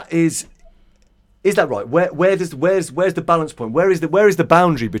that is that right? Where's the balance point? Where is the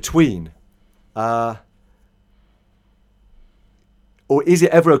boundary between or is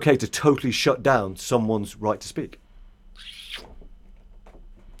it ever okay to totally shut down someone's right to speak?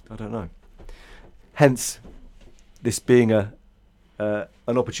 I don't know. Hence this being an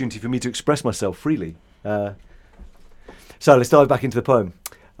opportunity for me to express myself freely. So let's dive back into the poem.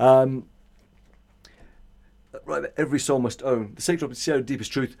 Right, every soul must own the sacred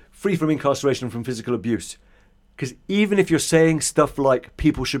deepest truth, free from incarceration and from physical abuse. Because even if you're saying stuff like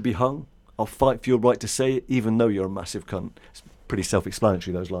people should be hung, I'll fight for your right to say it, even though you're a massive cunt. It's pretty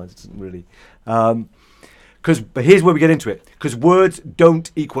self-explanatory, those lines. It doesn't really. But here's where we get into it. Because words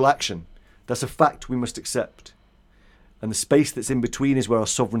don't equal action. That's a fact we must accept. And the space that's in between is where our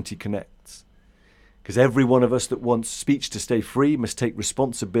sovereignty connects. Because every one of us that wants speech to stay free must take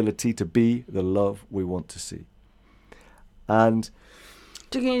responsibility to be the love we want to see. And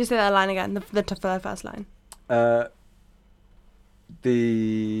can you just say that line again, the first line? I've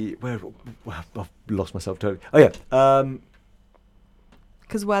lost myself totally. Oh yeah.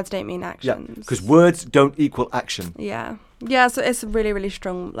 Because words don't mean actions. Yeah. Because words don't equal action. Yeah. Yeah. So it's a really, really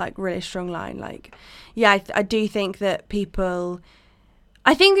strong, line. Like, yeah, I do think that people.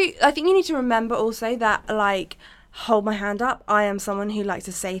 I think you need to remember also that, like, hold my hand up. I am someone who likes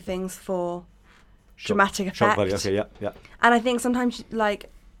to say things for dramatic effect. Value. Okay, yeah. And I think sometimes,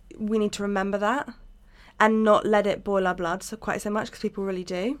 like, we need to remember that and not let it boil our blood quite so much, because people really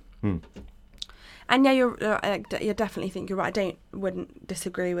do. And yeah, you definitely think you're right. Wouldn't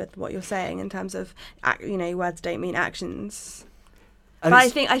disagree with what you're saying in terms of, words don't mean actions. And but I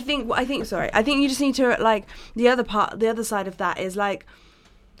think you just need to, like, the other side of that is, like,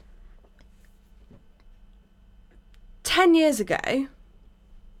 10 years ago,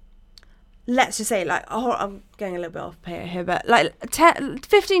 let's just say, like, I'm going a little bit off here, but like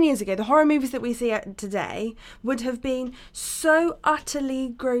 15 years ago, the horror movies that we see today would have been so utterly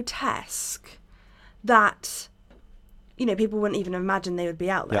grotesque that, people wouldn't even imagine they would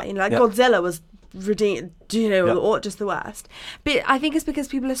be out there. Godzilla was just the worst. But I think it's because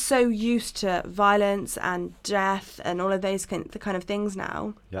people are so used to violence and death and all of those kind of things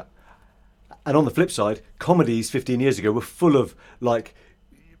now. Yeah. And on the flip side, comedies 15 years ago were full of like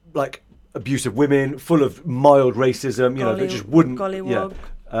abuse of women, full of mild racism, that just wouldn't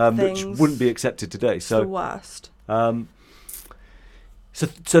that just wouldn't be accepted today. So the worst.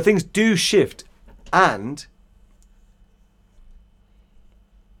 So things do shift, and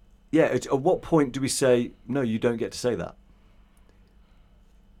at what point do we say no? You don't get to say that,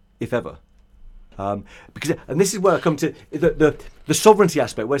 if ever. Because this is where I come to the sovereignty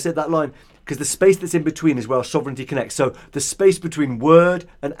aspect, where I said that line. Because the space that's in between is where our sovereignty connects. So the space between word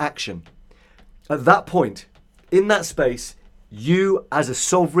and action. At that point, in that space, you as a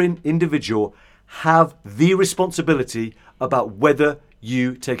sovereign individual have the responsibility about whether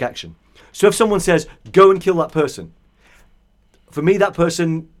you take action. So if someone says, go and kill that person, for me, that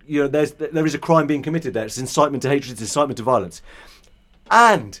person, there is a crime being committed there. It's incitement to hatred, it's incitement to violence.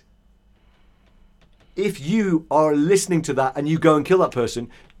 And if you are listening to that and you go and kill that person,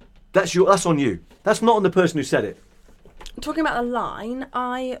 that's on you. That's not on the person who said it. Talking about the line,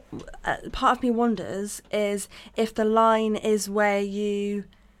 part of me wonders is if the line is where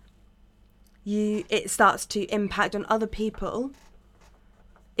it starts to impact on other people.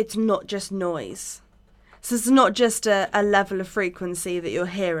 It's not just noise. So it's not just a level of frequency that you're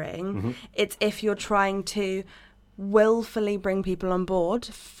hearing. Mm-hmm. It's if you're trying to willfully bring people on board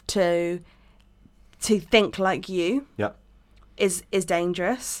to think like you. Yeah. Is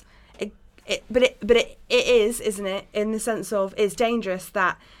dangerous. But it is, isn't it? In the sense of, it's dangerous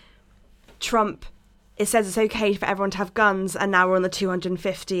that Trump, it says it's okay for everyone to have guns, and now we're on the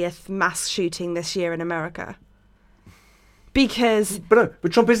 250th mass shooting this year in America. Because but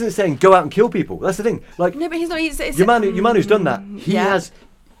Trump isn't saying go out and kill people. That's the thing. Like, no, but he's not. Your man who's done that.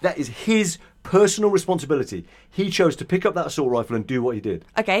 That is his personal responsibility. He chose to pick up that assault rifle and do what he did.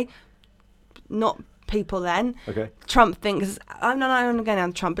 Okay, not people then. Okay. Trump thinks, I'm not going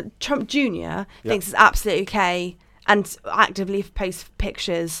down Trump, but Trump Jr. thinks it's absolutely okay and actively posts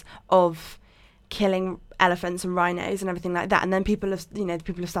pictures of killing elephants and rhinos and everything like that. And then people have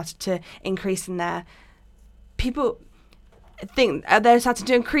started to increase in their people think they started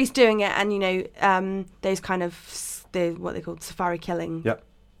to increase doing it, and those kind of what they call safari killing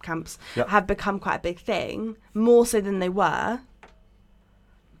camps have become quite a big thing, more so than they were.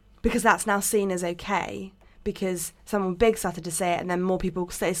 Because that's now seen as okay, because someone big started to say it, and then more people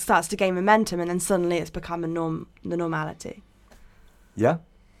say it starts to gain momentum, and then suddenly it's become the normality. Yeah.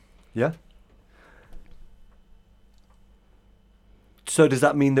 So does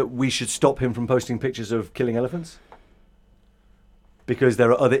that mean that we should stop him from posting pictures of killing elephants? Because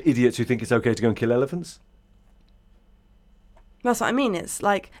there are other idiots who think it's okay to go and kill elephants? That's what I mean. It's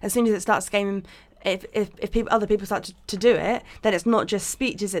like, as soon as it starts gaining if other people start to do it, then it's not just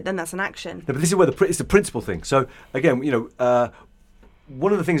speech, is it? Then that's an action. No, but this is where it's the principle thing. So again,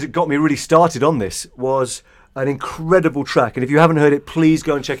 one of the things that got me really started on this was an incredible track, and if you haven't heard it, please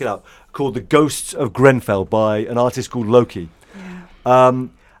go and check it out, called The Ghosts of Grenfell by an artist called Loki. Yeah.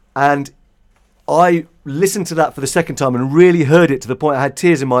 And I listened to that for the second time and really heard it to the point I had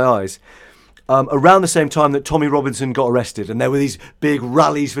tears in my eyes. Around the same time that Tommy Robinson got arrested, and there were these big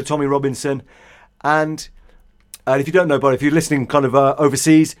rallies for Tommy Robinson. And if you don't know, but if you're listening kind of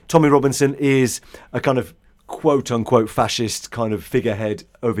overseas, Tommy Robinson is a kind of quote-unquote fascist kind of figurehead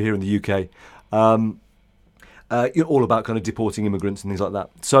over here in the UK. All about kind of deporting immigrants and things like that.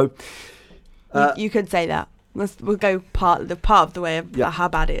 So you could say that. We'll go part of the way of how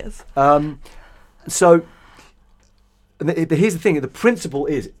bad it is. So here's the thing. The principle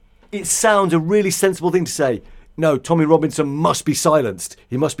is, it sounds a really sensible thing to say, no, Tommy Robinson must be silenced.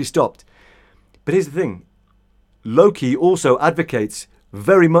 He must be stopped. But here's the thing. Loki also advocates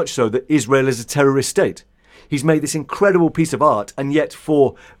very much so that Israel is a terrorist state. He's made this incredible piece of art, and yet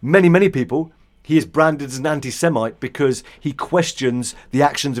for many, many people, he is branded as an anti-Semite because he questions the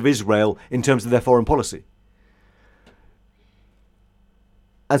actions of Israel in terms of their foreign policy.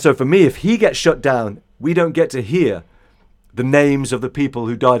 And so for me, if he gets shut down, we don't get to hear the names of the people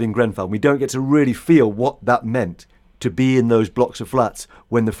who died in Grenfell. We don't get to really feel what that meant to be in those blocks of flats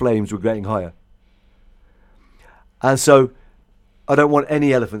when the flames were getting higher. And so I don't want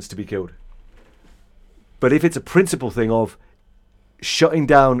any elephants to be killed. But if it's a principle thing of shutting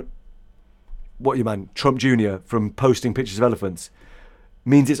down Trump Jr. from posting pictures of elephants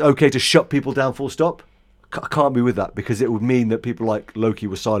means it's okay to shut people down full stop, I can't be with that, because it would mean that people like Loki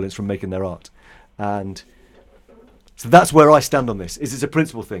were silenced from making their art. And so that's where I stand on this, is it's a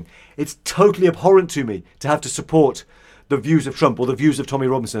principle thing. It's totally abhorrent to me to have to support the views of Trump or the views of Tommy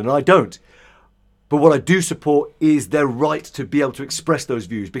Robinson, and I don't. But what I do support is their right to be able to express those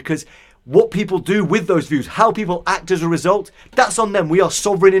views, because what people do with those views, how people act as a result, that's on them. We are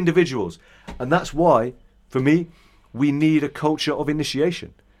sovereign individuals. And that's why, for me, we need a culture of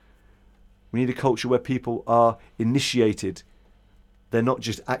initiation. We need a culture where people are initiated. They're not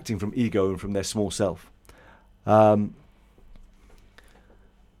just acting from ego and from their small self. Because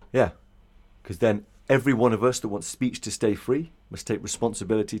then every one of us that wants speech to stay free must take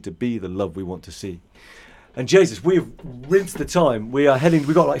responsibility to be the love we want to see. And Jesus, we've rinsed the time. We've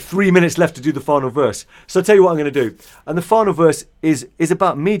got like 3 minutes left to do the final verse. So I'll tell you what I'm going to do. And the final verse is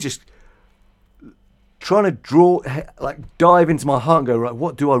about me just trying to dive into my heart and go, right,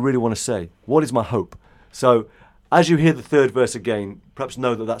 what do I really want to say? What is my hope? So as you hear the third verse again, perhaps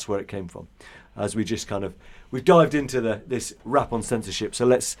know that that's where it came from. As we just we've dived into this rap on censorship. So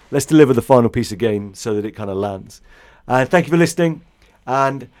let's deliver the final piece again so that it kind of lands. And thank you for listening.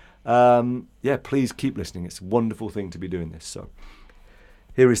 And please keep listening. It's a wonderful thing to be doing this. So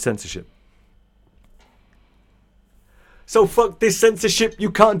here is censorship. So fuck this censorship.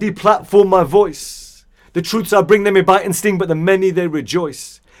 You can't deplatform my voice. The truths I bring them may bite and sting, but the many they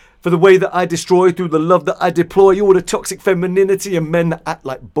rejoice. For the way that I destroy through the love that I deploy, all the toxic femininity and men that act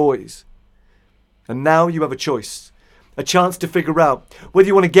like boys. And now you have a choice, a chance to figure out whether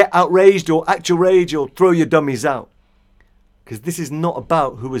you want to get outraged or act your rage or throw your dummies out. Because this is not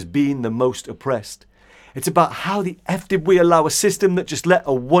about who has been the most oppressed. It's about how the F did we allow a system that just let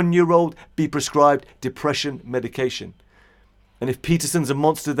a 1-year-old be prescribed depression medication. And if Peterson's a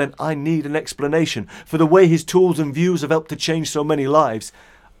monster, then I need an explanation for the way his tools and views have helped to change so many lives.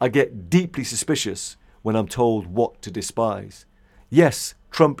 I get deeply suspicious when I'm told what to despise. Yes,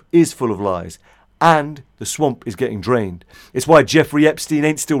 Trump is full of lies, and the swamp is getting drained. It's why Jeffrey Epstein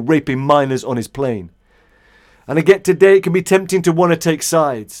ain't still raping minors on his plane. And I get today it can be tempting to want to take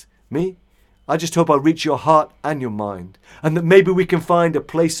sides. Me? I just hope I reach your heart and your mind, and that maybe we can find a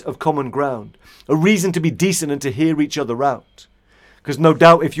place of common ground, a reason to be decent and to hear each other out. Because no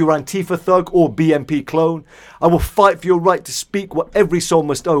doubt if you're Antifa thug or BNP clone, I will fight for your right to speak what every soul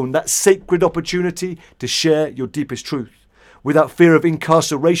must own, that sacred opportunity to share your deepest truth, without fear of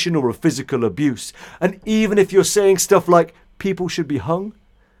incarceration or of physical abuse. And even if you're saying stuff like, people should be hung,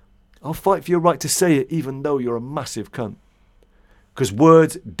 I'll fight for your right to say it even though you're a massive cunt. Because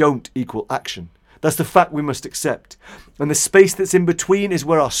words don't equal action. That's the fact we must accept. And the space that's in between is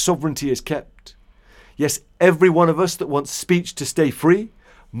where our sovereignty is kept. Yes, every one of us that wants speech to stay free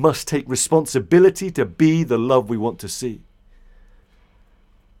must take responsibility to be the love we want to see.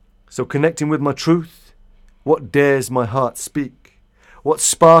 So connecting with my truth, what dares my heart speak? What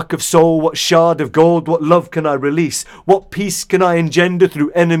spark of soul, what shard of gold, what love can I release? What peace can I engender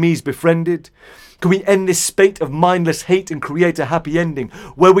through enemies befriended? Can we end this spate of mindless hate and create a happy ending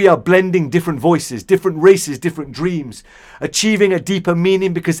where we are blending different voices, different races, different dreams, achieving a deeper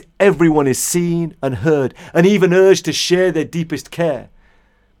meaning because everyone is seen and heard and even urged to share their deepest care?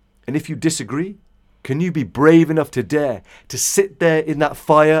 And if you disagree, can you be brave enough to dare to sit there in that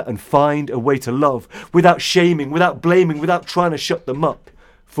fire and find a way to love without shaming, without blaming, without trying to shut them up?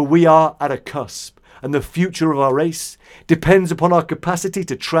 For we are at a cusp, and the future of our race depends upon our capacity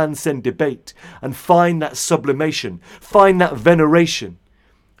to transcend debate and find that sublimation, find that veneration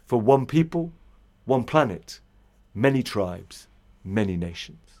for one people, one planet, many tribes, many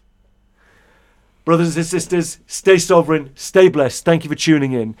nations. Brothers and sisters, stay sovereign, stay blessed. Thank you for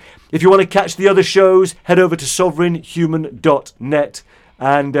tuning in. If you want to catch the other shows, head over to sovereignhuman.net.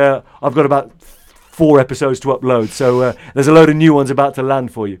 And I've got about 4 episodes to upload, so there's a load of new ones about to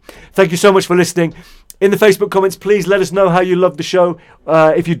land for you. Thank you so much for listening. In the Facebook comments, please let us know how you loved the show.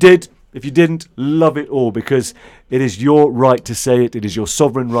 If you did, if you didn't, love it all, because it is your right to say it. It is your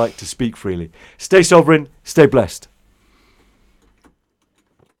sovereign right to speak freely. Stay sovereign, stay blessed.